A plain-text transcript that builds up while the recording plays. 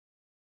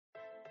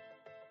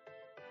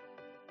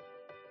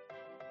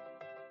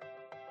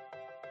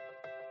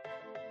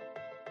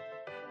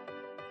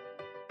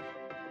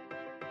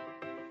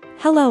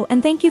Hello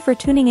and thank you for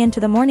tuning in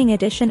to the morning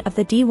edition of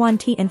the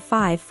D1T in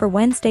 5 for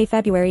Wednesday,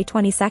 February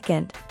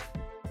 22nd.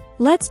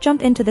 Let's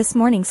jump into this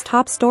morning's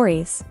top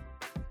stories.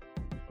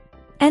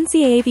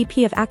 NCAA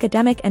VP of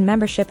Academic and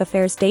Membership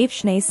Affairs Dave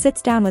Schneise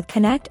sits down with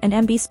Connect and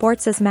MB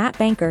Sports' Matt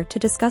Banker to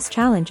discuss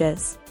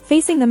challenges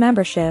facing the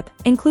membership,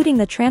 including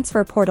the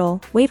transfer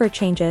portal, waiver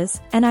changes,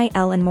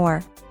 NIL and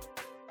more.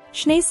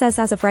 Schneise says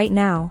as of right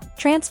now,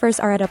 transfers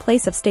are at a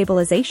place of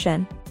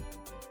stabilization.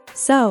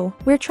 So,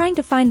 we're trying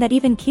to find that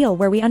even keel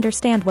where we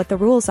understand what the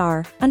rules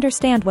are,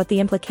 understand what the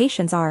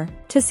implications are,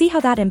 to see how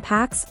that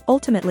impacts,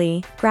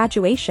 ultimately,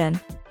 graduation.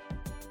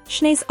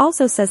 Schneise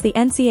also says the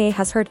NCAA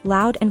has heard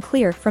loud and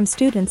clear from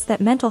students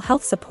that mental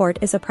health support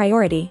is a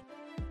priority.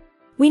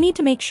 We need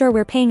to make sure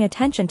we're paying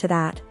attention to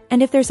that,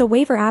 and if there's a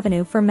waiver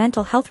avenue for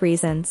mental health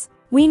reasons,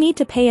 we need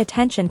to pay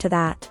attention to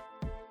that.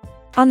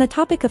 On the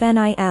topic of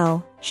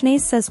NIL,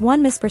 Schneise says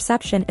one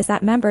misperception is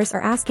that members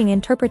are asking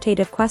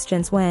interpretative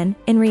questions when,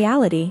 in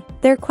reality,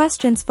 their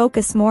questions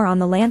focus more on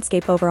the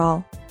landscape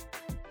overall.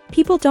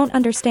 People don't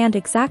understand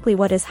exactly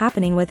what is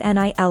happening with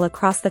NIL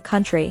across the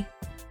country.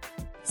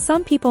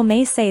 Some people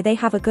may say they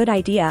have a good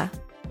idea.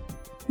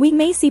 We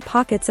may see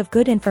pockets of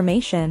good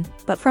information,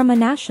 but from a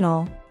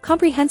national,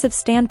 comprehensive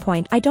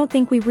standpoint I don't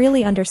think we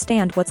really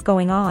understand what's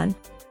going on.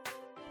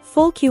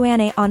 Full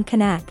Q&A on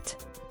Connect.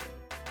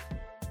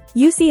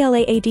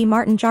 UCLA AD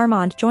Martin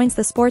Jarmond joins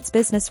the Sports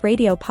Business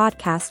Radio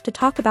podcast to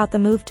talk about the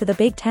move to the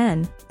Big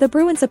Ten, the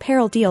Bruins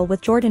apparel deal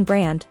with Jordan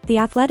Brand, the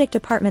athletic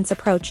department's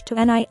approach to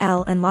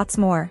NIL and lots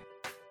more.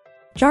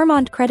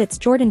 Jarmond credits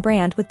Jordan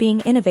Brand with being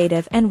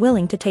innovative and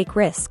willing to take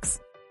risks.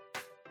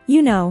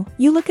 You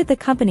look at the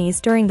companies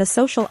during the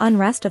social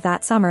unrest of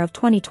that summer of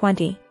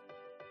 2020.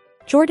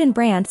 Jordan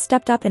Brand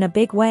stepped up in a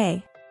big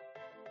way.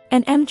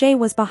 And MJ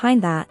was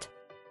behind that.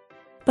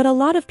 But a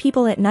lot of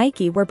people at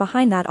Nike were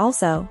behind that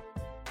also.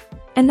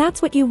 And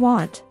that's what you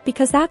want,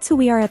 because that's who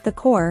we are at the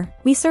core,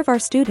 we serve our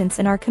students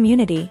in our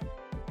community.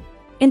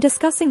 In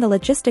discussing the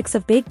logistics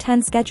of Big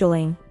Ten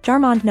scheduling,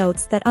 Jarmond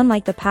notes that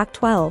unlike the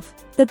Pac-12,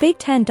 the Big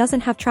Ten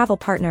doesn't have travel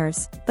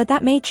partners, but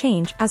that may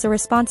change as a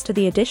response to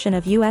the addition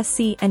of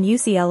USC and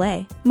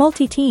UCLA.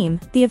 Multi-team,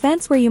 the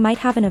events where you might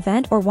have an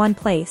event or one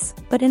place,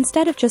 but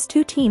instead of just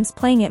 2 teams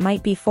playing it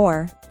might be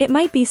 4, it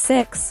might be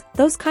 6,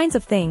 those kinds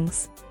of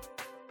things.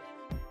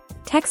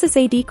 Texas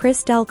AD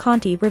Chris Del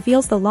Conte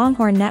reveals the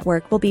Longhorn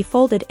Network will be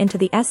folded into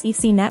the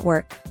SEC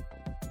network.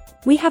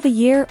 We have a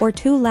year or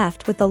 2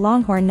 left with the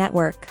Longhorn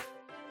Network.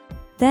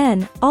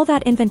 Then, all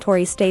that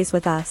inventory stays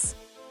with us.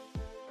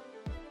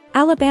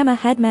 Alabama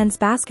head men's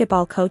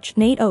basketball coach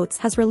Nate Oates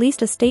has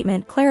released a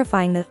statement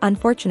clarifying the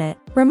unfortunate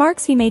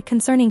remarks he made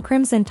concerning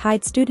Crimson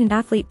Tide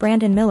student-athlete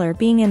Brandon Miller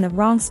being in the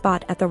wrong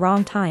spot at the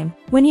wrong time,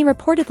 when he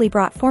reportedly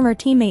brought former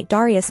teammate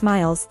Darius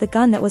Miles the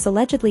gun that was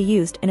allegedly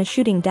used in a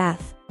shooting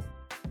death.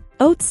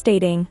 Oates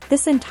stating,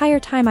 "This entire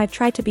time I've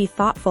tried to be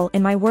thoughtful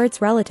in my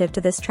words relative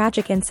to this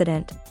tragic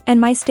incident,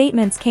 and my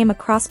statements came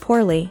across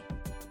poorly.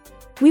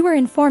 We were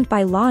informed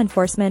by law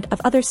enforcement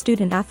of other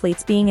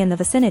student-athletes being in the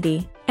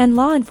vicinity, and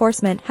law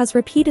enforcement has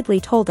repeatedly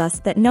told us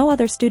that no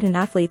other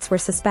student-athletes were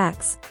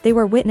suspects, they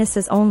were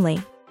witnesses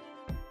only.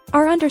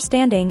 Our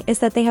understanding is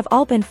that they have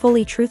all been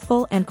fully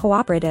truthful and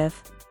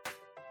cooperative.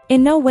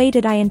 In no way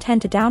did I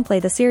intend to downplay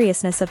the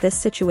seriousness of this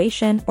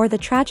situation or the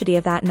tragedy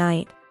of that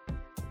night.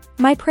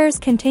 My prayers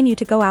continue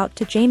to go out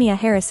to Jamia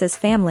Harris's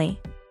family."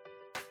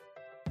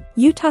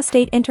 Utah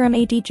State interim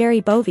AD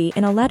Jerry Bovee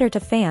in a letter to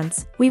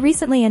fans, "We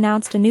recently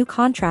announced a new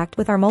contract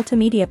with our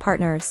multimedia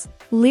partners,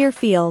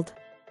 Learfield.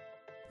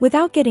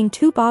 Without getting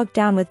too bogged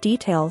down with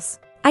details,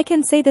 I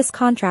can say this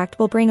contract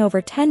will bring over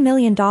 $10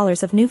 million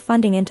of new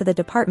funding into the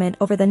department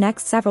over the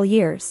next several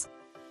years.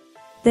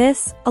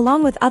 This,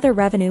 along with other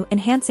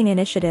revenue-enhancing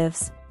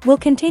initiatives, will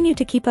continue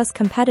to keep us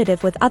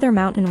competitive with other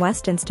Mountain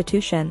West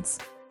institutions."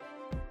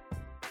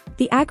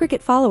 The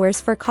aggregate followers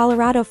for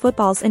Colorado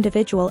football's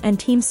individual and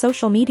team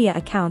social media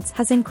accounts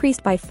has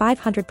increased by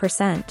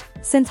 500%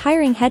 since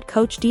hiring head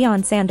coach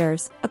Deion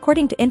Sanders,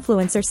 according to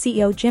influencer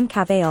CEO Jim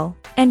Cavale,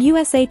 and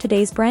USA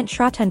Today's Brent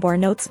Schottenborn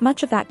notes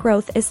much of that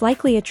growth is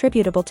likely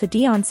attributable to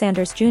Deion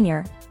Sanders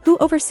Jr., who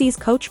oversees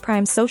Coach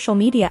Prime's social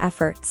media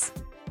efforts.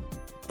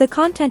 The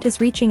content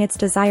is reaching its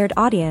desired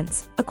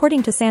audience,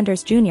 according to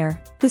Sanders Jr.,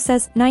 who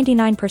says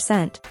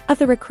 99% of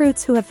the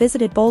recruits who have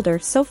visited Boulder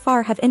so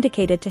far have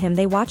indicated to him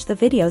they watch the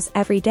videos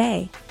every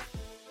day.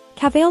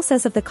 Cavale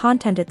says of the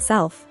content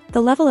itself,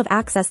 the level of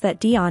access that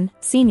Deion,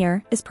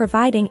 Sr., is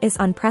providing is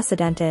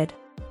unprecedented.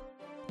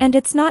 And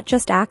it's not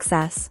just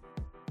access.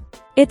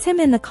 It's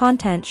him in the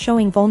content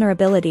showing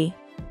vulnerability.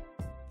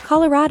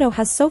 Colorado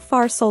has so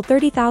far sold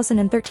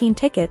 30,013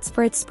 tickets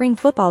for its spring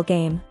football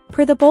game,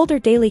 per the Boulder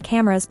Daily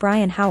Camera's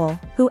Brian Howell,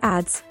 who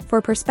adds,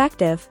 "For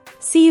perspective,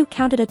 CU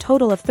counted a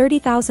total of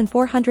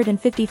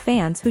 30,450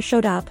 fans who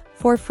showed up,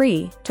 for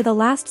free, to the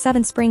last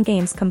 7 spring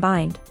games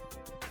combined.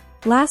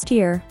 Last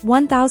year,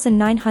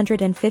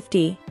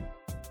 1,950.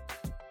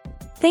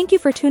 Thank you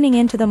for tuning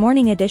in to the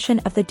morning edition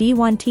of the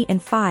D1T in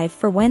 5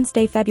 for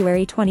Wednesday,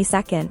 February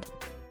 22nd.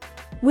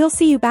 We'll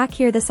see you back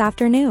here this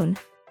afternoon.